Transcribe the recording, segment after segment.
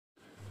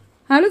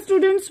Hello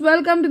students,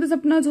 welcome to the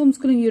Sapnas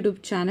Homeschooling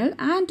YouTube channel,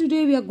 and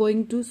today we are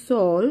going to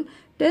solve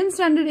 10th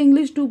Standard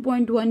English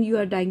 2.1 You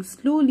Are Dying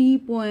Slowly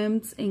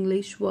Poems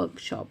English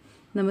Workshop.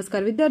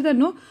 नमस्कार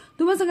विद्यार्थ्यांनो,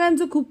 तुम्हा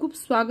सगळ्यांचं खूप खूप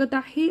स्वागत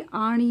आहे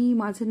आणि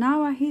माझे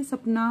नाव आहे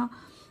सपना.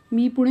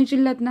 मी पुणे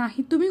जिल्ह्यातून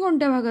आहे. तुम्ही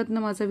कोणत्या भागातून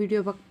माझा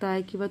व्हिडिओ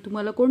बघताय किंवा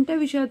तुम्हाला कोणत्या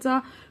विषयाचा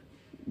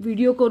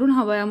व्हिडिओ करून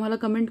हवाय आम्हाला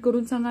कमेंट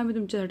करून सांगा. मी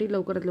तुमच्यासाठी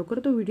लवकरात लवकर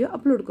तो व्हिडिओ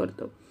अपलोड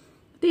करतो.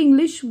 ते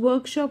इंग्लिश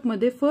वर्कशॉप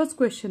मध्ये फर्स्ट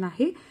क्वेश्चन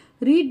आहे.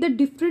 Read the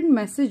different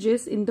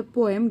messages in the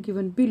poem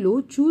given below.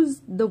 Choose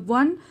the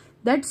one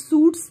that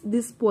suits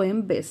this poem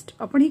best.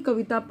 आपण ही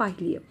कविता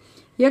पाहिली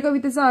आहे. या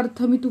कवितेचा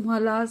अर्थ मी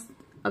तुम्हाला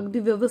अगदी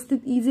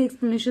व्यवस्थित इझी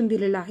एक्सप्लेनेशन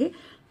दिलेला आहे.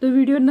 तो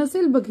व्हिडिओ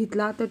नसेल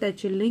बघितला तर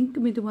त्याची लिंक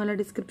मी तुम्हाला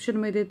डिस्क्रिप्शन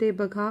मध्ये देते,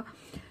 बघा.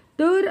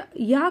 तर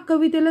या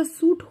कवितेला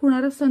सूट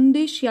होणारा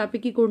संदेश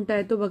यापैकी कोणता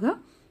आहे तो बघा.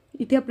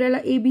 इथे आपल्याला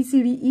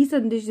ABCDE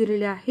संदेश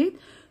दिलेले आहेत.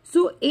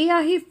 सो A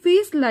आहे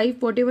face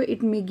life what ever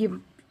it may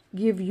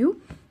give you.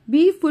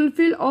 B.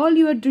 Fulfill all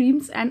your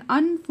dreams and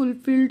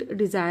unfulfilled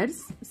desires.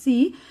 C.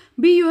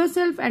 Be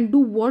yourself and do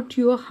what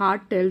your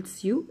heart tells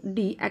you.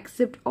 D.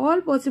 Accept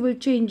all possible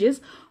changes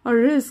or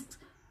risks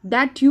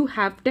that you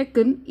have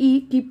taken. E.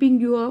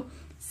 Keeping your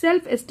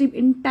self-esteem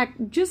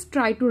intact. Just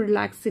try to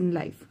relax in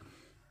life.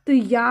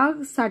 तर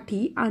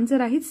यासाठी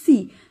answer आहे C.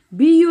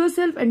 Be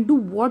yourself and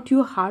do what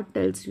your heart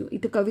tells you.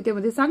 इथे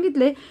कवितेमध्ये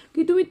सांगितले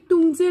की तुम्ही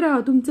तुमचे राहा,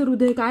 तुमचं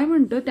हृदय काय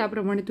म्हणतं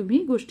त्याप्रमाणे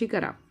तुम्ही गोष्टी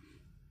करा.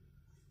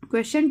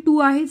 क्वेश्चन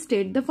 2 आहे.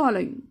 State the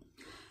following.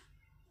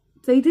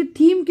 तर इथे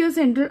थीम किंवा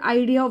central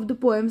idea of the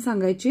poem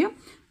सांगायची.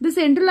 The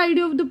central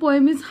idea of the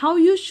poem is how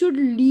you should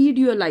lead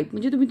your life.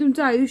 म्हणजे तुम्ही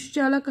तुमच्या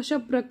आयुष्याला कशा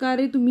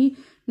प्रकारे तुम्ही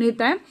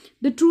नेताय.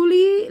 The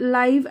truly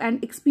live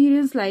and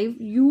experience life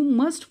you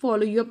must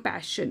follow your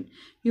passion.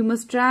 You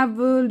must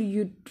travel,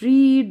 you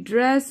read,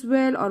 dress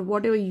well or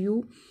whatever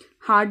you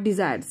heart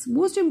desires.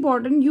 Most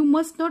important, you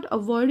must not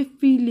avoid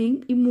feeling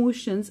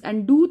emotions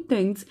and do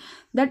things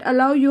that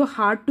allow your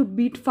heart to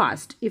beat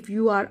fast. If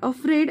you are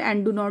afraid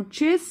and do not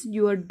chase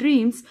your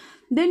dreams,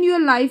 then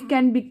your life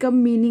can become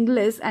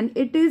meaningless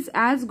and it is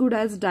as good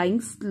as dying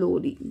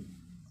slowly.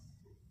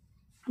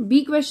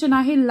 B question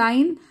आहे.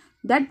 Line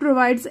that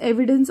provides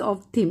evidence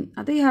of theme.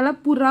 आता ह्याला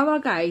पुरावा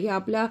काय, हे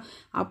आपल्या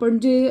आपण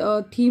जे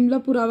थीमला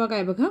पुरावा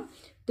काय बघा.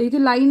 तर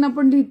इथे लाईन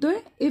आपण लिहितोय.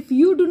 If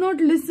you do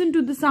not listen to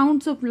the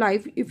sounds of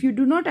life, if you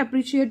do not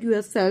appreciate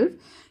your self,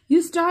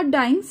 you start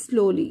dyeing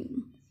slowly.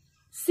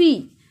 C.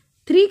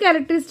 3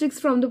 characteristics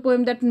from the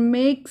poem that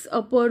makes a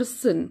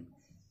person.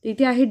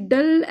 इथे आहे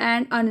dull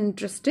and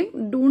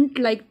uninteresting, don't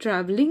like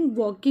travelling,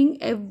 walking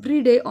every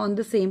day on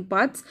the same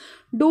paths,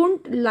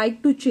 don't like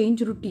to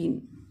change routine.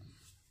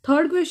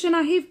 Third question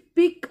आहे.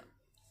 पिक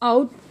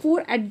out 4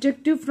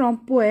 adjectives from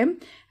poem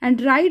and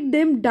write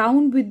them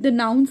down with the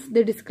nouns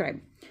they describe.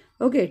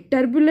 Okay,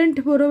 turbulent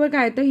बरोबर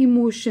काय येतं.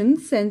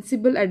 Emotions,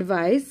 sensible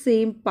advice,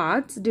 same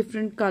paths,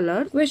 different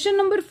colors. Question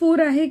number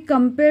 4 आहे.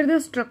 Compare the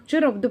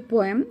structure of the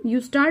poem.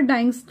 You start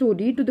dying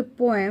slowly to the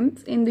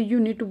poems in the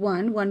unit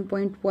 1,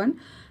 1.1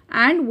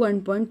 and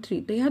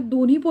 1.3. तर ह्या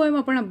दोन्ही poem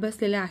आपण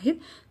अभ्यासलेल्या आहेत.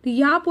 तर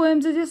या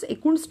पोएमचं जे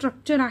एकूण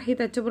स्ट्रक्चर आहे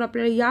त्याच्यावर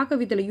आपल्याला या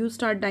कवितेला यू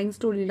स्टार्ट डाईंग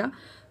स्लोलीला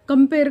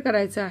कम्पेअर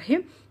करायचं आहे.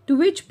 To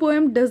which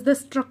poem does the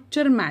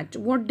structure match?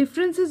 What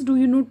differences do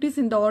you notice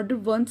in the order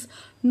once?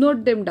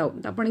 Note them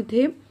down. आपण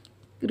इथे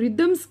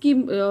rhythm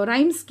scheme,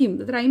 rhyme scheme.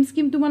 Rhyme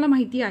scheme तुम्हाला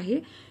माहिती आहे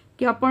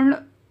की आपण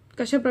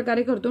कशा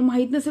प्रकारे करतो.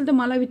 माहित नसेल तर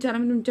मला विचारा,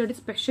 मी तुमच्यासाठी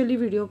स्पेशली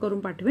व्हिडिओ करून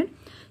पाठवेन.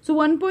 सो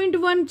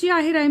 1.1 ची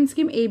आहे राईम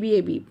स्कीम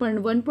ABAB, पण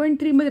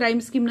 1.3 मध्ये राईम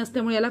स्कीम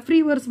नसल्यामुळे याला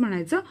फ्री वर्स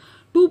म्हणायचं.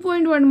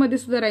 2.1 मध्ये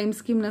सुद्धा राईम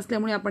स्कीम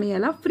नसल्यामुळे आपण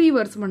याला फ्री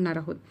वर्स म्हणणार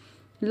आहोत.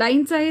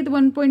 लाईन्स आहेत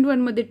 1.1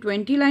 मध्ये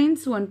 20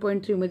 लाईन्स,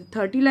 1.3 मध्ये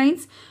 30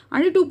 लाईन्स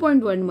आणि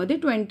 2.1 मध्ये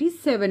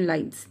 27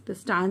 लाईन्स. तर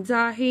स्टांजा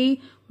आहे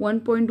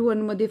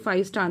 1.1 मध्ये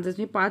 5 स्टांजाज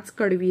म्हणजे 5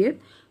 कडवी आहेत.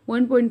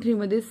 1.3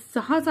 मध्ये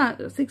 6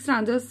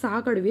 स्टांजाज 6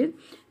 कडवी आहेत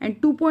आणि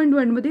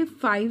 2.1 मध्ये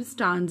 5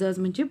 स्टांजाज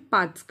म्हणजे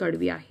 5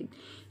 कडवी आहेत.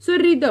 सो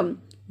रिदम,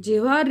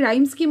 जेव्हा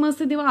राईम स्कीम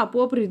असते तेव्हा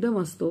आपोआप रिदम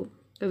असतो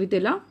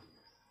कवितेला,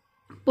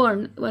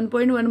 पण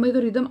 1.1 मध्ये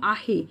तो रिदम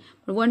आहे,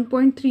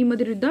 1.3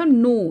 मध्ये रिदम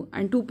नो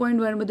आणि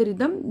 2.1 मध्ये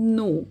rhythm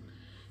no.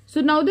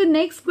 So now the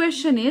next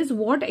question is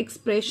what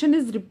expression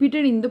is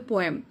repeated in the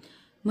poem.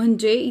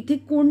 म्हणजे इथे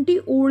कोणती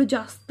ओळ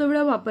जास्त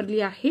वेळा वापरली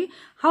आहे,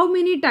 हाऊ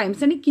मेनी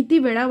टाइम्स आणि किती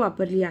वेळा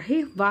वापरली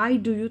आहे. Why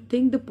do you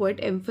think the poet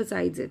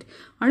emphasise it.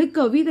 आणि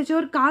कवी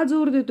त्याच्यावर का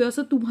जोर देतोय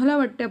असं तुम्हाला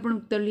वाटतं आपण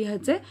उत्तर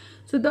लिहायचंय.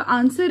 So the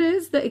answer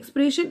is the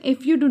expression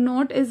if you do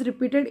not is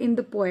repeated in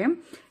the poem.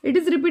 It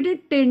is repeated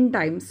 10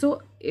 times. So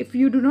if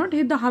you do not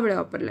हे 10 वेळा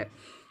वापरलंय.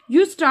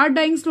 You start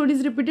dyeing slowly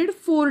is repeated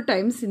 4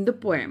 times in the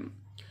poem.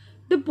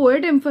 The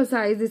poet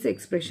emphasise this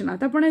expression.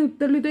 आता आपण हे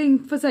उत्तर लिहितोय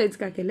emphasise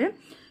का केलंय.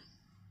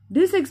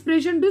 This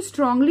expression to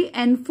strongly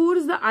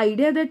enforce the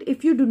idea that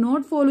if you do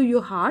not follow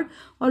your heart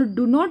or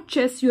do not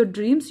chase your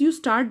dreams, you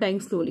start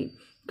dying slowly.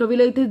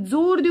 कवीला इथे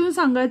जोर देऊन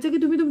सांगायचं की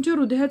तुम्ही तुमच्या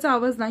हृदयाचा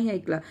आवाज नाही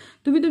ऐकला,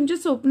 तुम्ही तुमच्या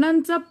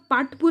स्वप्नांचा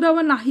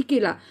पाठपुरावा नाही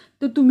केला,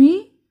 तर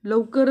तुम्ही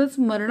लवकरच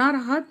मरणार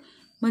आहात.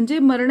 म्हणजे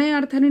मरणे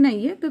अर्थाने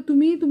नाहीये, तर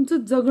तुम्ही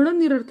तुमचं जगणं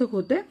निरर्थक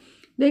होते.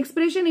 The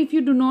expression if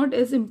you do not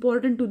is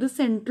important to the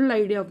central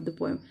idea of the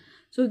poem.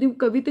 So ती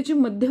कवितेची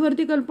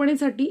मध्यवर्ती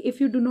कल्पनेसाठी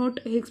इफ यू डू नॉट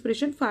हे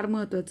एक्सप्रेशन फार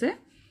महत्वाचं आहे.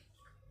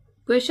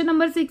 क्वेश्चन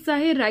नंबर 6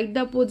 आहे write the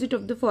opposite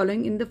of the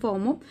following in the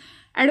form of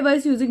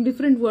advice using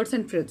different words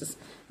and phrases.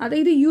 आता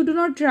इथे you do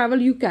not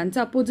travel you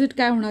कॅनचा opposite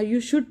काय होणार? You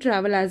should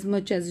travel as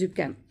much as you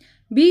can.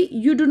 B,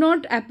 you do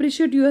not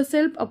appreciate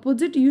yourself.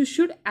 Opposite, you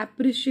should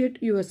appreciate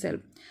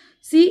yourself.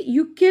 C,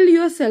 you kill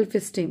your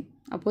self-esteem.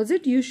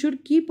 Opposite, you should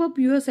keep up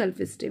your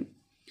self-esteem.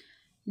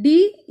 D,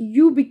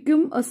 you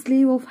become a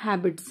slave of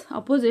habits.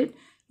 Opposite,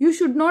 you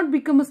should not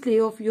become a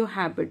slave of your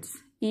habits.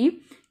 E,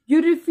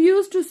 you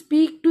refuse to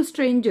speak to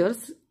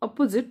strangers.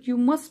 Opposite, you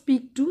must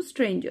speak to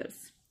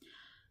strangers.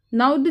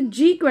 Now the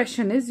G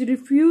question is, you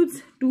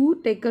refuse to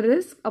take a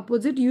risk.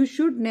 Opposite, you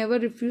should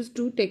never refuse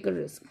to take a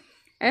risk.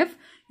 F,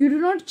 you do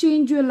not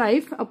change your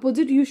life.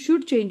 Opposite, you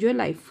should change your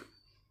life.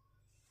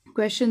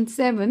 Question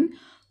 7.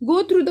 Go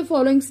through the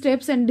following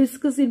steps and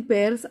discuss in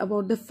pairs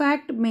about the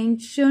fact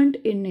mentioned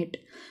in it.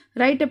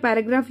 Write a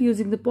paragraph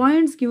using the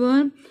points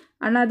given.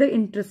 Another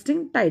interesting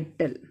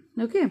title.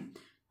 Okay.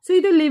 So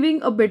इथे living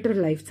a better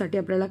life साठी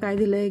आपल्याला काय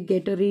दिलंय?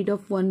 Get rid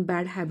of one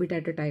bad habit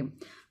at a time.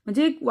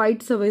 म्हणजे एक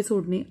वाईट सवय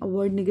सोडणे.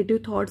 अवॉइड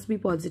निगेटिव्ह थॉट्स, बी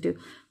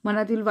पॉझिटिव्ह.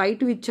 मनातील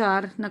वाईट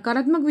विचार,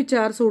 नकारात्मक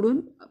विचार सोडून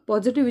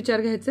पॉझिटिव्ह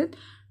विचार घ्यायचे.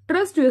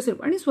 ट्रस्ट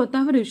युअरसेल्फ आणि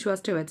स्वतःवर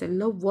विश्वास ठेवायचा.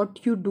 लव्ह व्हॉट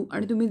यू डू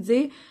आणि तुम्ही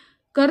जे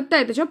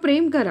करताय त्याच्यावर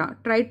प्रेम करा.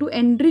 Try to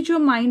enrich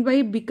your mind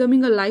by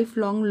becoming a life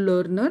long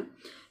learner.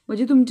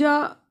 म्हणजे तुमच्या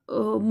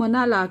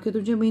मनाला किंवा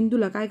तुमच्या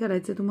मेंदूला काय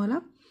करायचं? तुम्हाला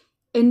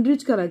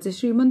एनरिच करायचं,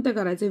 श्रीमंत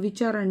करायचं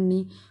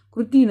विचारांनी,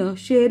 कृतीनं.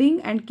 Sharing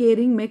and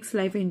caring makes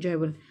life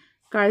enjoyable.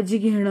 काळजी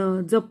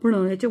घेणं,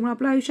 जपणं याच्यामुळे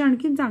आपलं आयुष्य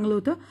आणखीन चांगलं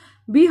होतं.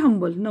 बी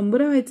हंबल.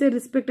 नम्र व्हायचं.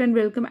 Respect and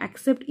welcome.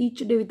 Accept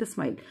each day with a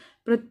smile.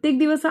 प्रत्येक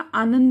दिवस हा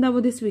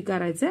आनंदामध्ये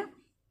स्वीकारायचा आहे.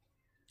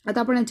 आता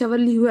आपण याच्यावर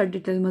लिहूया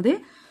डिटेलमध्ये.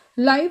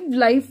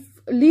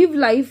 Leave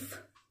life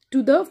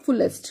to the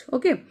fullest.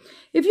 Okay.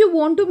 If you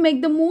want to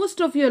make the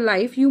most of your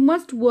life you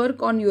must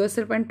work on your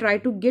self and try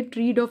to get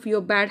rid of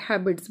your bad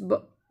habits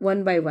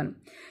one by one.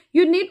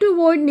 You need to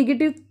avoid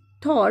negative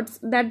thoughts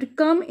that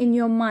come in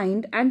your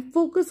mind and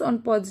focus on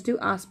positive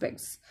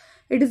aspects.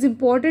 It is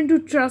important to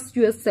trust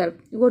yourself,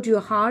 what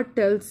your heart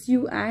tells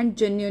you, and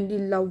genuinely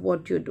love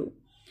what you do.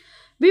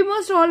 We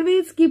must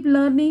always keep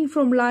learning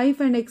from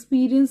life and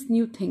experience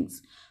new things.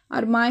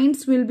 Our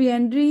minds will be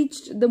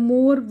enriched the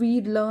more we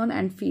learn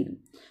and feel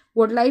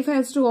what life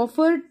has to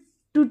offer.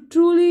 To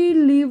truly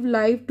live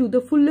life to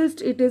the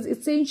fullest, it is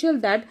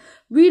essential that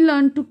we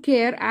learn to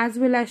care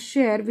as well as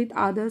share with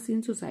others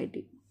in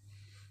society.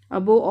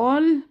 Above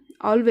all,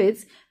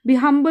 always be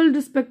humble,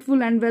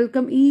 respectful, and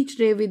welcome each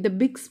day with a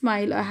big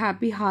smile. A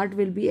happy heart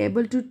will be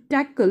able to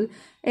tackle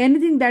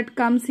anything that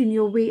comes in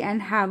your way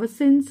and have a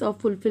sense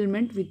of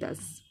fulfillment with us.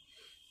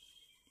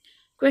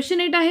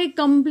 Question 8 आहे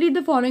complete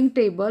the following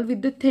table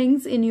with the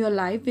things in your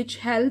life which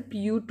help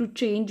you to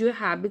change your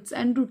habits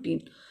and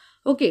routine.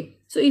 Okay,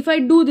 so if I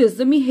do this,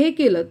 जर मी हे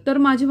केलं तर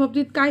माझ्या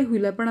बाबतीत काय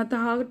होईल? आपण आता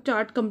हा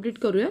चार्ट कंप्लीट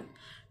करूयात,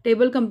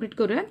 टेबल कंप्लीट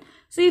करूयात.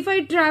 So if I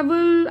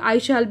travel, I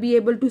shall be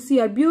able to see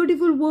a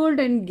beautiful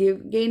world and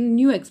gain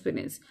new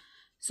experience.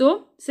 So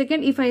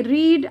second, if I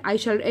read, I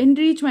shall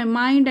enrich my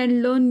mind and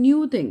learn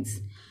new things.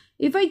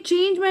 If I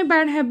change my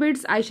bad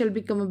habits, I shall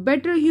become a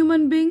better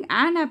human being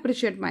and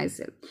appreciate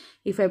myself.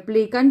 If I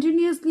play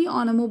continuously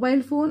on a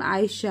mobile phone,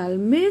 I shall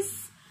miss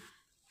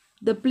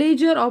the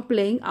pleasure of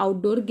playing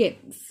outdoor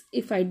games.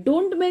 If I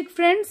don't make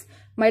friends,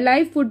 my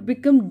life would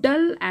become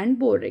dull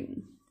and boring.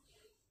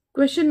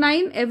 Question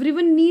 9.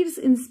 Everyone needs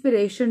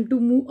inspiration to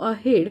move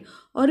ahead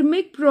or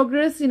make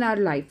progress in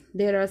our life.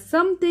 There are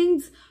some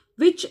things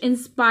which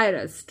inspire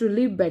us to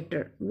live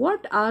better.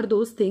 What are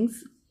those things?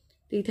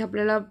 इथे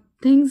आपल्याला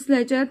things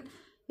लिहायच्यात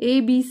A,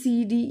 B, C,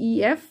 D, E,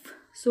 F.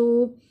 So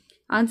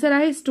answer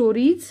आहे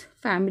stories,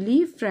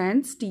 family,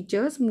 friends,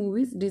 teachers,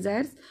 movies,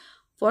 desires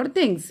for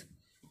things.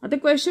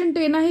 आता question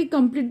 10 आहे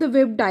complete the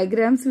web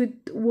diagrams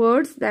with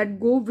words that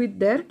go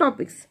with their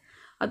topics.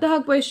 आता हा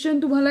question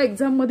तुम्हाला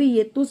exam मध्ये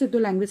येतो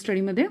language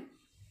study मध्ये.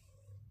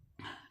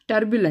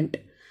 Turbulent.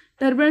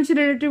 टर्ब्युलंटशी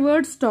related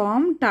word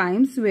storm,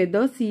 times,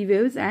 weather, C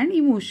waves and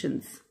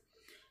emotions.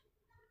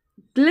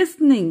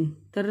 ग्लिस्निंग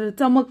तर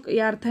चमक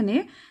या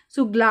अर्थाने.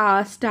 So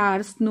glass,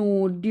 star,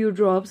 snow, due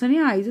drops आणि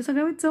आईज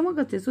सगळ्या चमक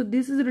असते. So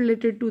this is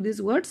related to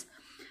this words.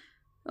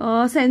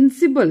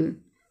 Sensible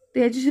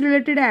त्याच्याशी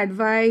रिलेटेड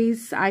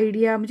ॲडवाइस,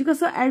 आयडिया म्हणजे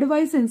कसं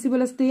ॲडवाइस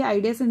सेन्सिबल असते,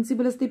 आयडिया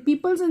सेन्सिबल असते,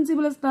 पीपल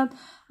सेन्सिबल असतात,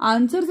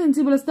 आन्सर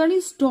सेन्सिबल असतं आणि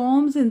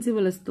स्टॉर्म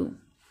सेन्सिबल असतो.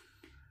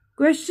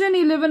 क्वेश्चन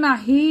 11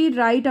 आहे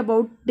right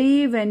about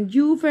day Wien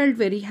you felt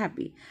very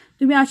happy.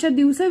 तुम्ही अशा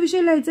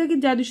दिवसाविषयी लिहायचं की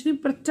ज्या दिवशी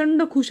तुम्ही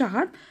प्रचंड खुश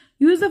आहात.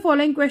 Use the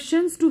following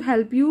questions to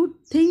help you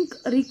think,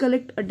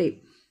 recollect a day.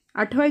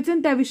 आठवायचं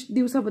आणि त्या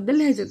दिवसाबद्दल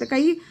लिहायचं. तर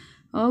काही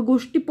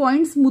गोष्टी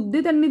पॉइंट्स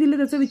मुद्दे त्यांनी दिले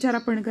त्याचा विचार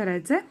आपण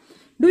करायचा आहे.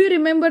 Do you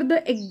remember the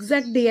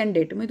exact day and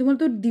date. म्हणजे तुम्हाला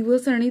तो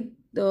दिवस आणि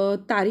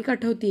तारीख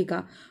आठवतीये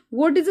का?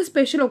 What is a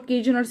special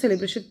occasion or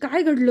celebration.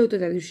 काय घडलं होतं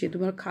त्या दिवशी,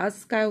 तुम्हाला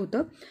खास काय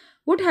होतं.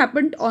 What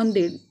happened on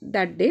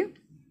that day.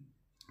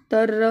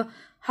 तर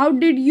how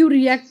did you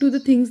react to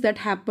the things that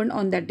happen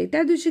on that day.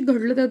 त्या दिवशी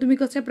घडलं तेव्हा तुम्ही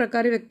कशा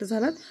प्रकारे व्यक्त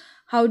झालात.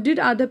 How did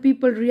other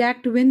people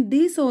react when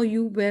they saw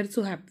you wear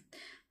so happy.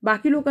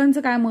 बाकी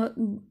लोकांचं काय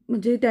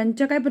म्हणजे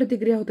त्यांच्या काय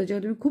प्रतिक्रिया होत्या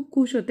जेव्हा तुम्ही खूप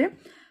खुश होते.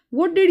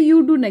 What did you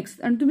do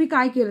next आणि तुम्ही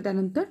काय केलं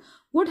त्यानंतर.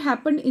 What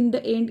happen in the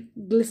end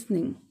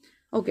glistening.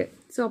 Okay,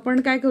 so आपण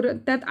काय करूया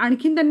त्यात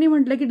आणखीन त्यांनी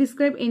म्हटलं की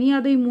describe any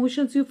other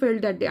emotions you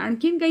felt that day.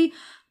 आणखीन काही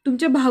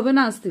तुमच्या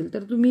भावना असतील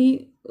तर तुम्ही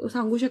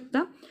सांगू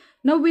शकता.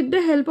 Now with the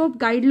help of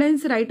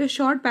guidelines right a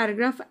short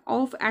paragraph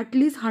of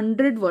at least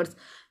 100 words.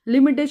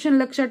 Limitation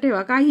लक्षात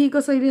ठेवा, काही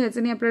कसंही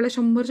लिहायचं नाही, आपल्याला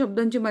 100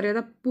 शब्दांची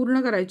मर्यादा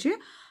पूर्ण करायची.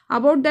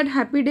 About that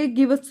happy day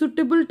give a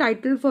suitable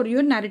title for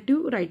your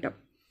narrative write-up.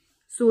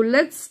 So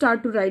let's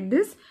start to right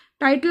this.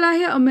 Title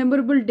आहे अ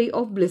memorable day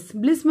of bliss.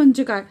 Bliss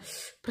म्हणजे काय,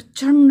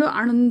 प्रचंड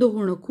आनंद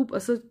होणं, खूप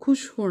असं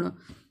खुश होणं,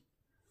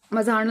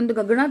 माझा आनंद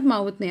गगनात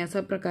मावत नाही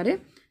अशा प्रकारे.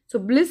 So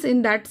bliss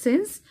in that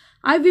sense.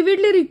 I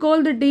vividly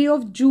recall the day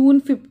of June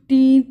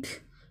 15th,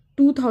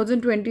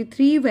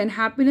 2023 when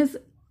happiness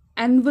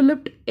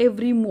enveloped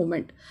every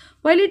moment.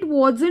 While it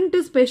wasn't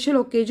a special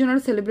occasion or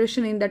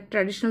celebration in that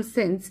traditional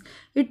sense,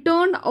 it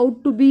turned out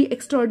to be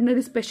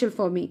extraordinarily special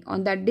for me.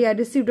 On that day, I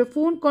received a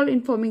phone call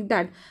informing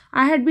that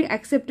I had been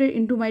accepted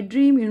into my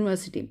dream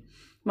university.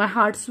 My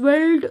heart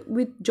swelled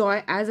with joy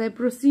as I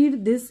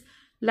proceeded this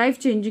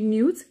life-changing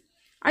news.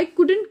 I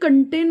couldn't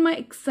contain my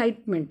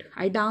excitement.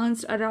 I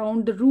danced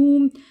around the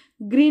room,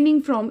 grinning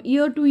from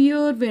ear to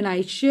ear when I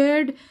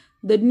shared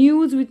the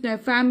news with my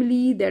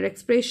family. Their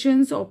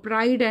expressions of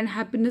pride and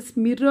happiness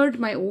mirrored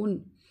my own.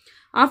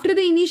 After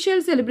the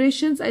initial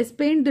celebrations, I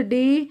spent the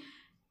day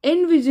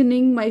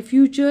envisioning my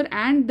future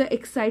and the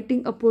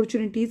exciting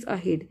opportunities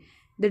ahead.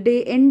 The day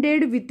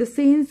ended with a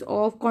sense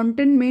of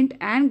contentment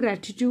and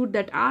gratitude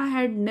that I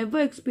had never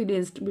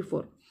experienced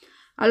before.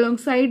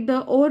 Alongside the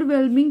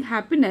overwhelming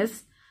happiness,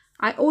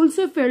 I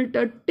also felt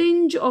a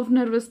tinge of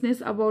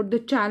nervousness about the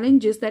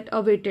challenges that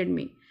awaited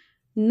me.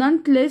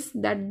 Nonetheless,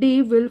 that day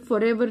will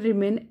forever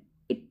remain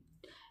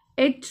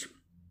etched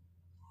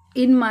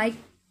in my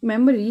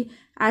memory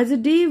as a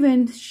day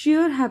when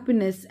sheer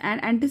happiness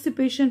and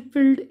anticipation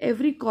filled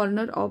every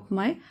corner of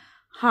my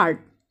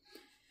heart.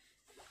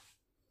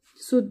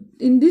 So,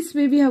 in this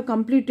way, we have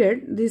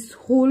completed this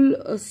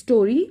whole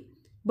story.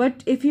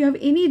 But if you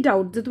have any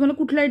doubt, जर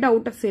तुम्हाला कुठलाही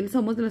doubt असेल,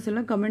 समजलं नसेल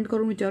ना, comment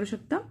करून विचारू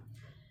शकता.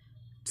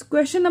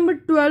 Question number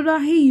 12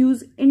 आहे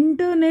use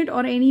internet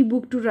or any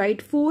book to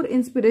write 4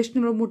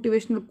 inspirational or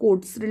motivational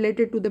quotes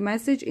related to the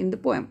message in the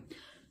poem.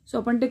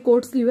 So आपण ते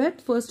quotes लिहूयात.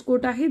 First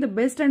quote आहे the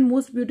best and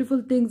most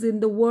beautiful things in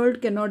the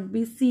world cannot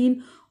be seen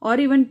or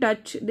even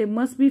touched. They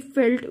must be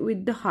felt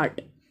with the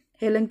heart.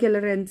 Helen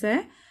Keller यांचं आहे.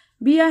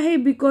 B आहे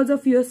because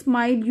of your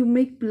smile you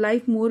make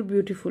life more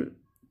beautiful.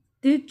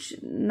 Thich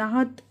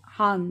Nahat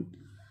Han.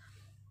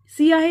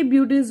 C आहे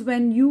beauty is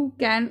when you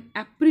can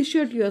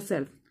appreciate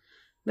yourself.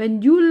 When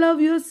you love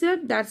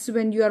yourself, that's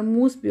when you are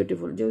most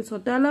beautiful. जेव्हा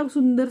स्वतःला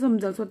सुंदर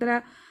समजाल, स्वतःला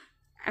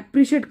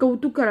appreciate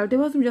कौतुक कराल,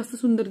 तेव्हा तुम्ही जास्त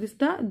सुंदर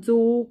दिसता.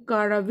 जो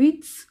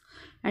काराविच.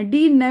 And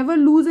D, never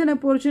lose an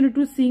opportunity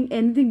to seeing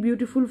anything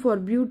beautiful, for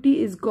beauty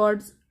is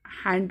God's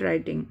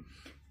handwriting.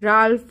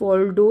 Ralph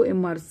Waldo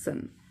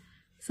Emerson.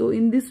 So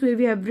in this way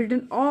we have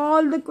written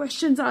all the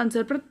questions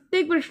answer.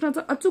 प्रत्येक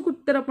प्रश्नाचं अचूक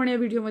उत्तर आपण या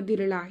व्हिडिओमध्ये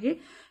दिलेलं आहे.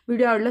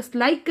 व्हिडिओ आवडल्यास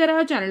लाईक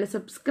करा, चॅनलला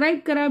सबस्क्राईब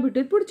करा.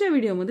 भेटूयात पुढच्या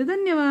व्हिडिओमध्ये.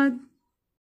 धन्यवाद.